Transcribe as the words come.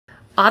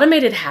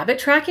Automated habit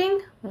tracking?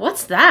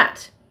 What's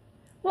that?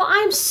 Well,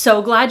 I'm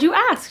so glad you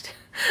asked.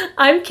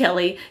 I'm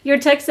Kelly, your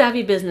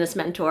tech-savvy business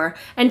mentor,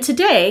 and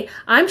today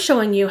I'm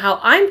showing you how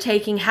I'm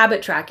taking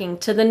habit tracking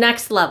to the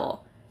next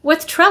level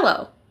with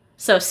Trello.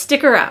 So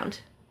stick around.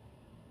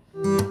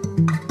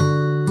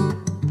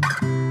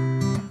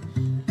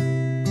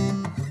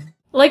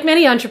 Like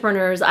many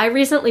entrepreneurs, I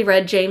recently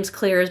read James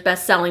Clear's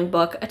best-selling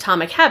book,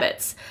 Atomic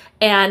Habits,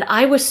 and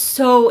I was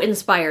so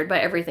inspired by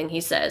everything he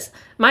says.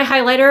 My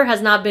highlighter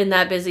has not been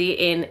that busy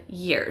in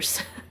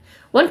years.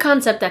 One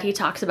concept that he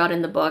talks about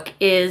in the book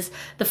is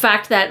the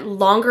fact that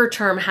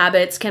longer-term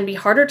habits can be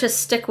harder to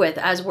stick with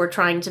as we're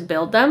trying to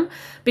build them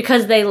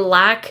because they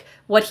lack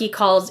what he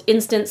calls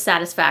instant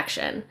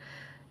satisfaction.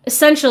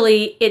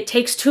 Essentially, it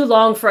takes too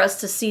long for us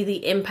to see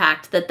the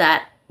impact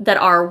that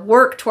our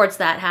work towards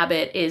that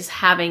habit is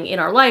having in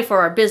our life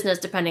or our business,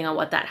 depending on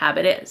what that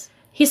habit is.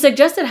 He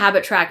suggested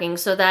habit tracking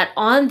so that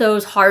on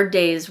those hard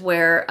days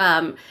where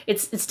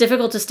it's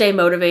difficult to stay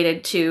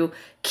motivated to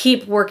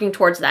keep working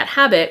towards that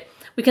habit,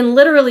 we can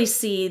literally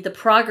see the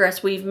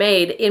progress we've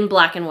made in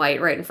black and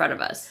white right in front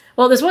of us.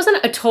 Well, this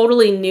wasn't a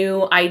totally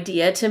new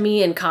idea to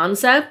me in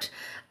concept.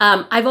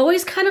 I've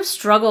always kind of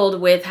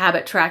struggled with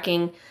habit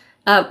tracking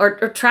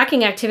or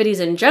tracking activities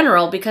in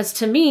general, because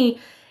to me,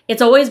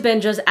 it's always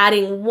been just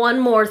adding one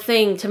more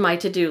thing to my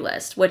to-do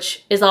list,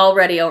 which is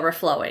already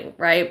overflowing,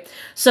 right?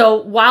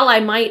 So while I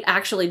might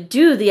actually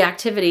do the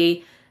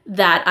activity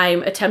that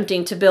I'm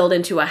attempting to build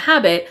into a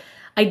habit,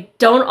 I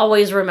don't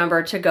always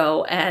remember to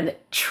go and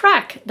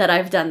track that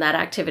I've done that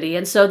activity.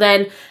 And so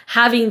then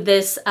having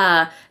this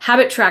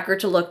habit tracker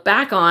to look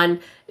back on,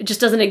 it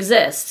just doesn't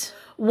exist.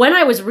 When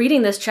I was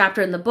reading this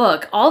chapter in the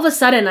book, all of a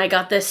sudden I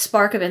got this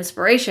spark of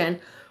inspiration.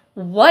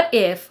 What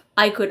if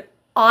I could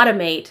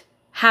automate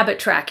habit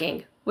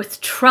tracking with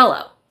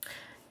Trello?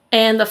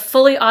 And the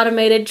fully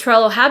automated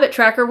Trello Habit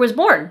Tracker was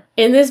born.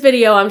 In this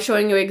video, I'm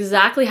showing you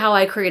exactly how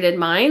I created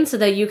mine so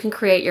that you can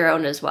create your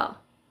own as well.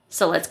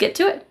 So let's get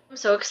to it. I'm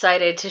so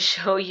excited to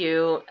show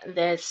you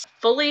this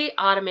fully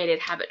automated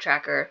habit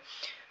tracker.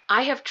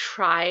 I have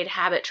tried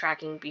habit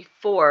tracking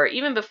before,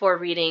 even before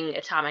reading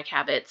Atomic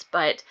Habits,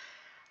 but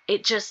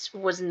it just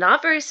was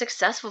not very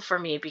successful for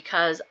me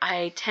because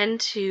I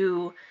tend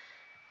to,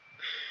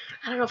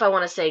 I don't know if I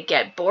want to say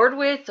get bored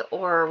with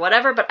or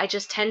whatever, but I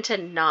just tend to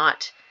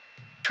not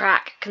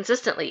track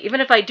consistently. Even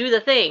if I do the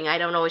thing, I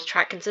don't always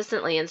track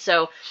consistently. And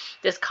so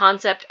this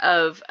concept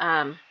of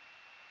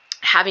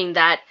having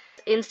that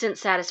instant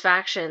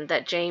satisfaction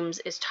that James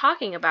is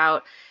talking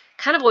about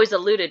kind of always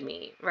eluded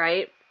me,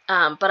 right?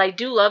 But I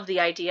do love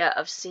the idea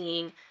of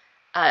seeing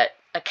a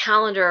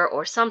calendar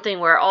or something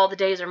where all the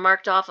days are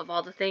marked off of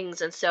all the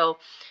things. And so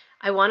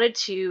I wanted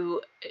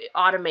to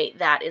automate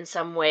that in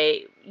some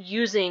way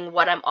using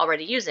what I'm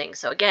already using.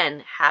 So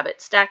again,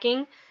 habit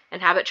stacking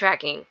and habit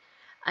tracking.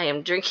 I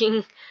am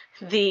drinking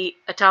the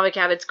Atomic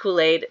Habits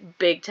Kool-Aid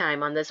big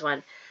time on this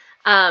one.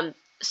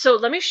 So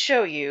let me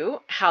show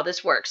you how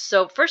this works.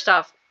 So first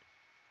off,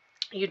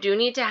 you do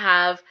need to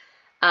have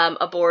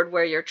a board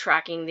where you're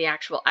tracking the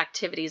actual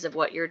activities of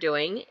what you're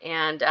doing.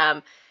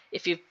 And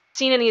if you've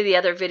seen any of the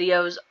other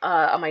videos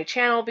on my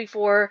channel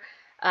before,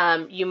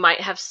 you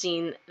might have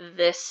seen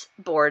this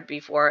board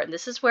before. And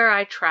this is where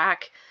I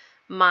track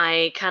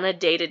my kind of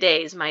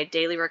day-to-days, my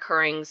daily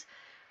recurrings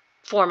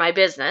for my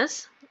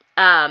business.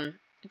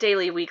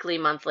 Daily, weekly,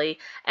 monthly,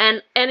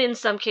 and in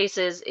some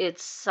cases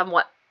it's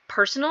somewhat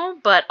personal,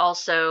 but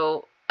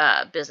also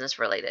business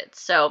related.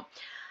 So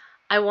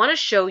I want to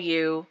show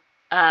you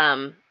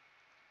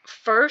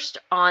first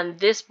on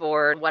this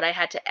board what I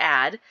had to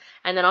add,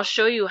 and then I'll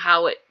show you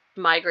how it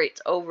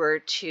migrates over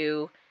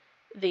to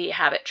the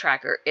habit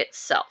tracker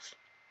itself.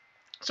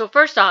 So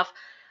first off,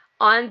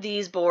 on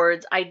these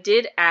boards, I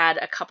did add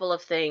a couple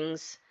of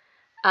things.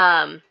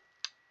 I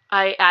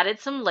added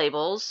some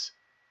labels.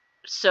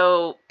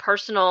 So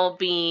personal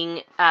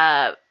being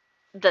that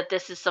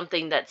this is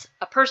something that's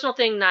a personal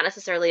thing, not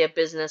necessarily a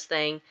business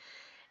thing.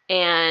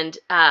 And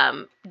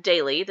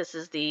daily, this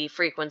is the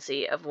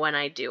frequency of when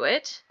I do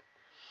it.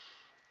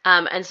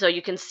 And so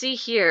you can see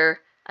here,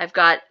 I've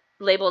got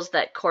labels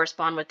that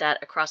correspond with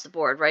that across the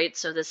board, right?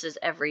 So this is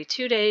every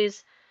 2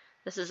 days.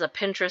 This is a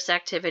Pinterest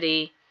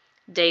activity,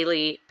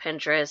 daily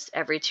Pinterest,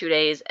 every 2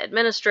 days,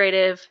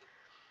 administrative,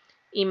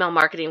 email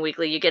marketing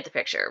weekly. You get the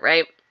picture,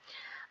 right?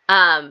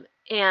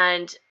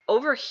 And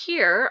over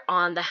here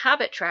on the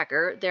habit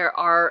tracker, there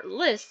are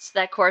lists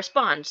that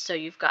correspond. So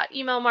you've got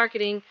email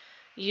marketing,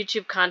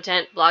 YouTube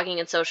content, blogging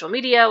and social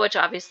media, which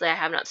obviously I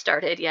have not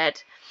started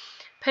yet,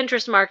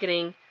 Pinterest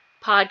marketing,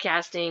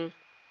 podcasting,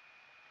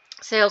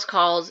 sales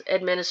calls,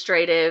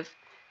 administrative,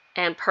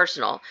 and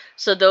personal.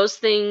 So those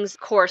things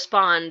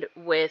correspond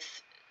with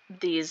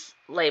these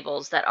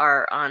labels that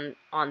are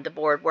on the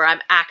board where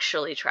I'm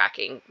actually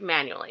tracking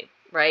manually,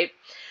 right?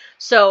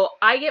 So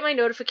I get my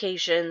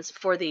notifications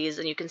for these,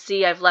 and you can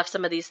see I've left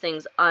some of these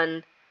things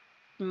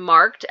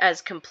unmarked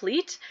as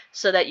complete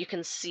so that you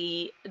can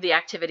see the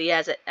activity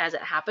as it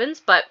happens.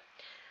 But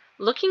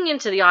looking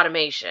into the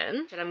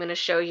automation, and I'm going to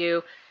show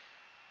you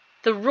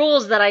the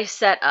rules that I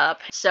set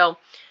up. So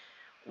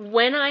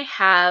when I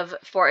have,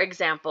 for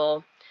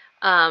example,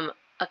 a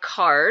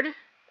card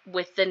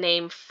with the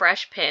name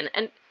Fresh Pin,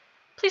 and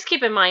please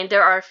keep in mind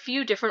there are a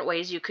few different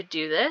ways you could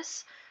do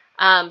this.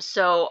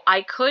 So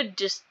I could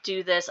just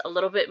do this a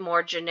little bit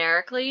more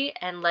generically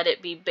and let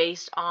it be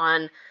based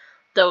on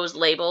those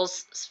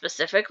labels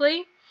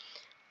specifically.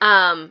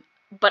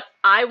 But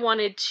I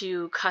wanted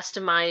to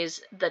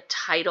customize the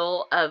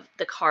title of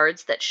the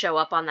cards that show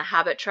up on the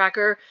habit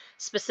tracker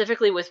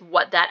specifically with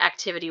what that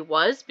activity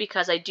was,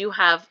 because I do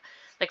have,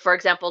 like, for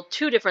example,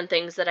 2 different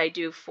things that I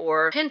do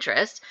for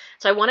Pinterest.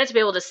 So I wanted to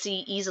be able to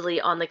see easily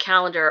on the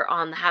calendar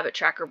on the habit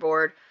tracker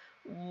board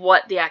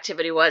what the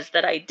activity was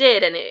that I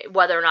did, and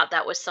whether or not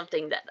that was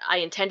something that I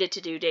intended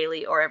to do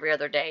daily or every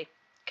other day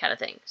kind of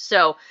thing.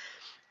 So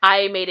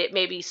I made it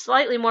maybe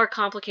slightly more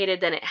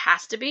complicated than it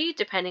has to be,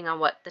 depending on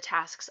what the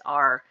tasks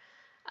are,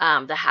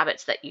 the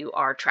habits that you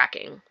are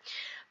tracking.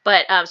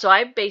 But so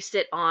I based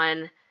it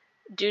on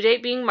due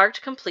date being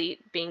marked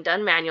complete, being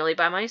done manually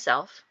by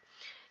myself,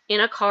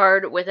 in a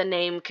card with a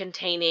name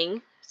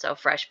containing, so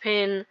fresh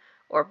pin,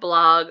 or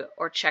blog,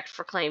 or checked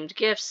for claimed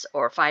gifts,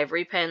 or 5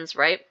 repins,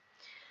 right?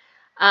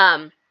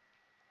 I'm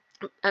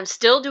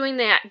still doing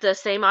the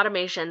same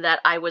automation that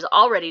I was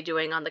already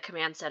doing on the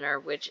command center,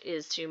 which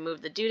is to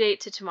move the due date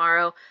to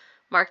tomorrow,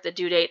 mark the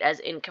due date as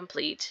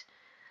incomplete.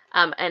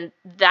 And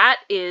that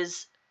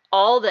is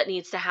all that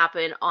needs to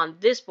happen on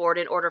this board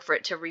in order for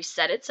it to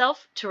reset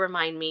itself to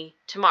remind me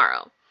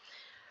tomorrow.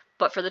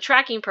 But for the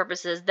tracking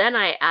purposes, then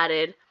I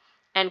added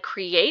and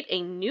create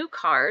a new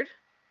card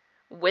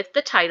with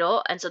the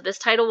title. And so this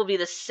title will be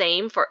the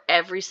same for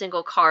every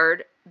single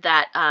card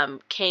that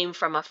came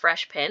from a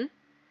fresh pin.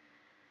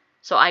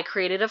 So I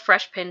created a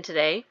fresh pin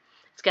today.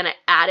 It's going to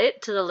add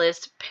it to the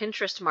list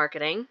Pinterest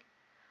marketing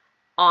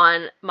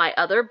on my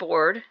other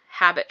board,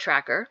 Habit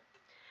Tracker.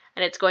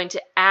 And it's going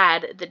to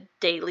add the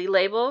daily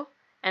label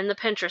and the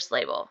Pinterest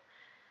label.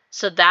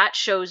 So that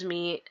shows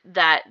me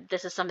that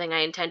this is something I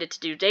intended to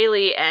do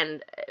daily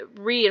and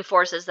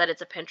reinforces that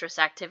it's a Pinterest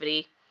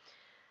activity.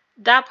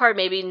 That part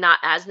maybe not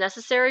as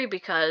necessary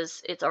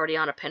because it's already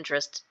on a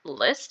Pinterest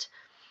list.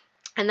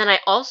 And then I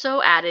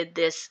also added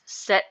this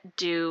set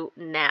due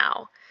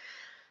now.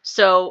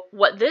 So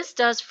what this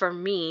does for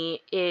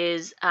me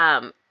is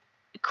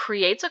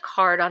creates a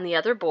card on the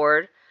other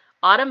board,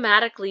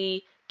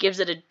 automatically gives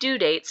it a due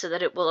date so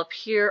that it will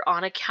appear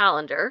on a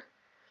calendar.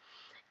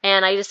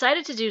 And I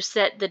decided to do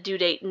set the due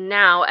date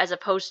now as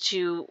opposed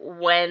to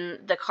when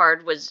the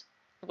card was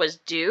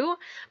due,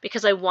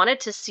 because I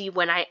wanted to see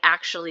when I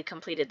actually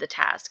completed the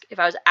task, if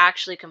I was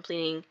actually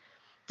completing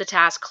the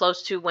task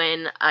close to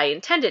when I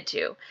intended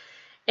to.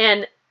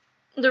 And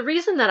the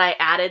reason that I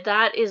added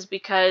that is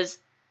because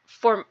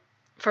for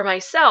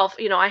myself,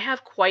 I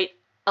have quite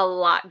a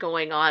lot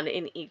going on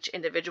in each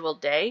individual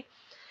day.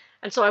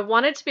 And so I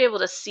wanted to be able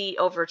to see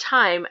over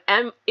time,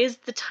 is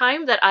the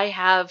time that I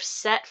have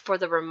set for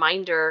the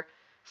reminder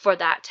for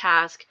that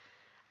task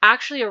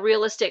actually a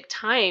realistic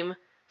time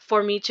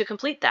for me to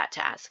complete that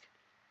task?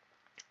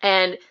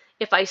 And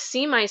if I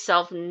see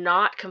myself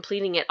not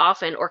completing it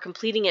often, or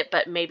completing it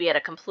but maybe at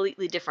a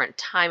completely different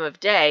time of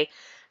day,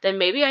 then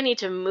maybe I need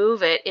to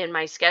move it in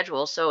my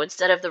schedule. So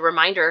instead of the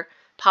reminder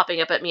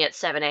popping up at me at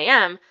 7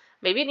 a.m.,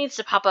 maybe it needs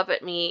to pop up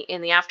at me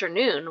in the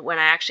afternoon when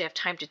I actually have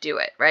time to do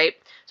it, right?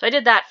 So I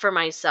did that for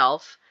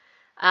myself.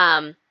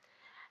 And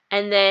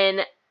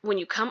then when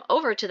you come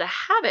over to the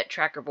habit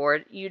tracker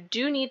board, you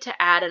do need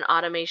to add an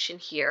automation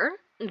here,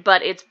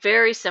 but it's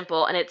very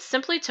simple, and it's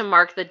simply to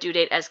mark the due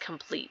date as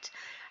complete.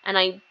 And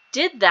I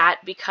did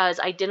that because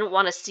I didn't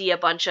want to see a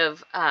bunch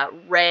of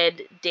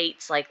red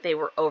dates like they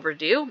were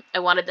overdue. I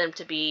wanted them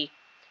to be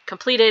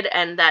completed,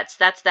 and that's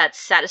that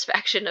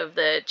satisfaction of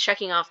the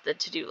checking off the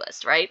to-do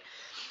list, right?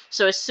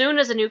 So as soon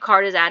as a new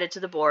card is added to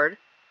the board,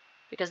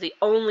 because the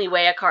only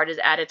way a card is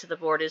added to the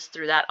board is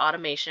through that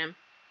automation,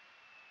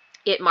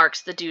 it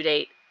marks the due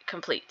date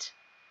complete.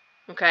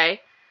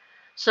 Okay?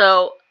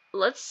 So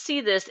let's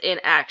see this in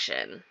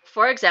action.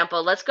 For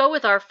example, let's go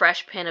with our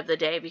fresh pin of the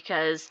day,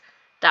 because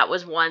that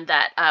was one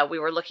that we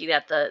were looking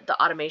at the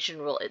automation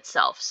rule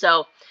itself.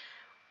 So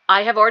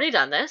I have already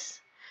done this.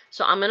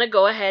 So I'm going to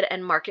go ahead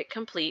and mark it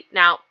complete.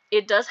 Now,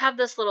 it does have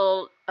this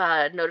little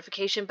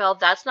notification bell.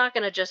 That's not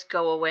going to just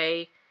go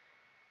away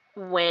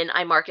when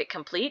I mark it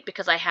complete,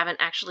 because I haven't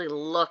actually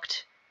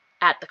looked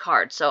at the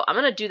card. So I'm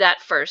going to do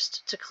that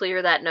first to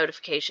clear that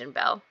notification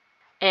bell.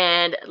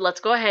 And let's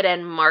go ahead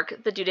and mark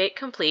the due date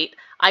complete.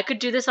 I could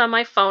do this on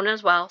my phone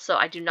as well, so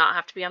I do not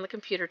have to be on the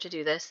computer to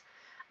do this.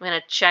 I'm going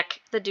to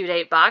check the due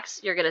date box.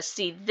 You're going to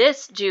see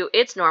this do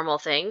its normal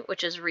thing,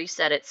 which is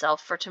reset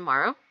itself for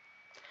tomorrow.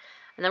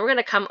 And then we're going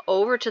to come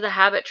over to the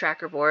habit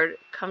tracker board,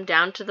 come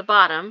down to the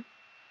bottom,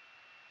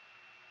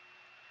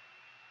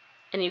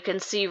 and you can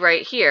see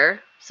right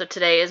here, so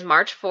today is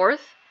March 4th,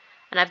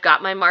 and I've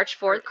got my March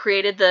 4th,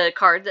 created the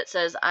card that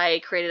says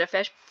I created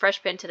a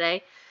fresh pin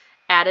today,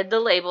 added the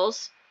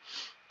labels,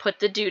 put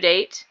the due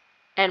date,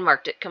 and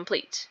marked it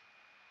complete.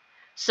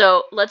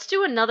 So let's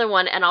do another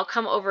one, and I'll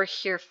come over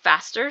here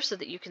faster so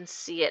that you can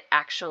see it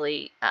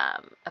actually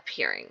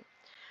appearing.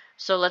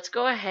 So let's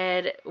go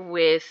ahead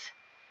with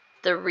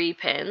the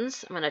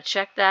repins. I'm going to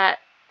check that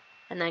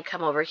and then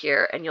come over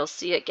here and you'll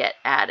see it get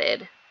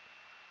added.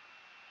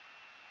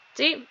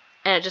 See?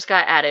 And it just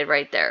got added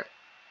right there.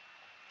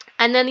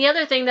 And then the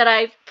other thing that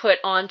I put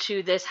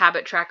onto this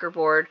habit tracker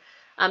board,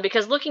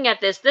 because looking at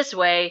this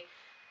way,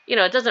 you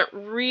know, it doesn't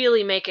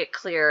really make it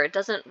clear. It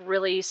doesn't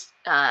really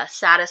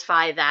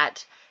satisfy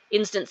that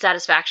instant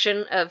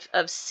satisfaction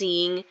of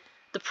seeing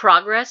the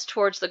progress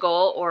towards the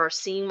goal or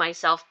seeing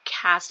myself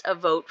cast a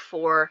vote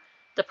for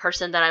the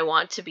person that I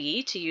want to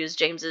be, to use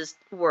James's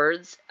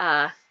words,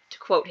 to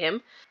quote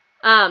him.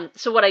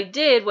 So what I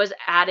did was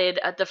added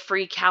the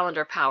free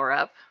calendar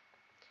power-up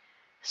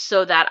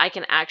so that I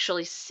can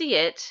actually see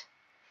it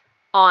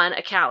on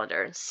a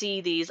calendar and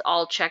see these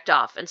all checked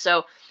off. And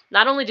so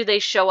not only do they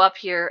show up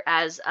here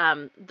as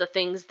the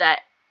things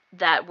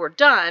that were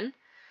done,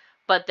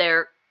 but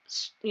they're,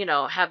 you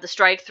know, have the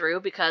strike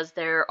through because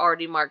they're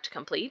already marked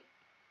complete.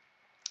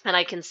 And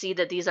I can see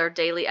that these are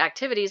daily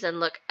activities, and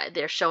look,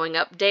 they're showing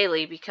up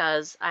daily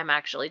because I'm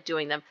actually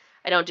doing them.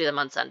 I don't do them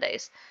on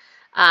Sundays.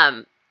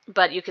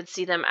 But you can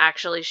see them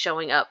actually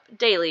showing up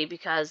daily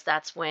because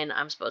that's when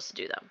I'm supposed to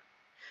do them.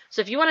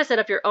 So if you want to set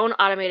up your own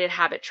automated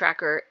habit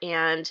tracker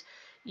and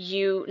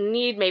you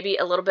need maybe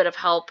a little bit of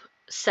help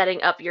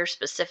setting up your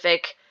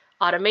specific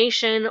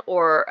automation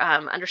or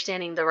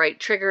understanding the right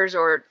triggers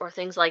or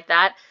things like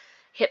that,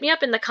 hit me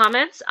up in the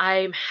comments.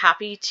 I'm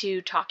happy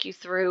to talk you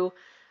through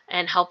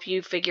and help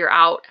you figure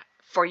out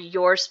for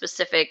your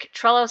specific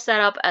Trello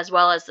setup, as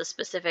well as the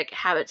specific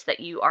habits that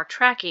you are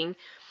tracking,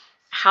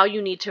 how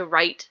you need to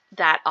write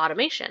that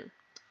automation.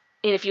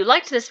 And if you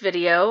liked this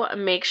video,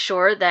 make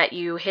sure that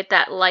you hit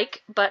that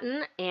like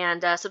button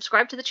and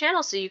subscribe to the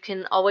channel so you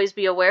can always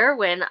be aware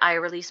when I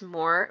release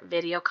more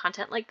video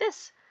content like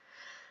this.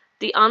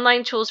 The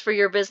online tools for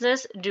your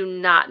business do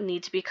not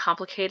need to be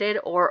complicated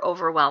or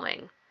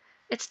overwhelming.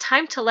 It's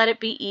time to let it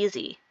be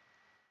easy.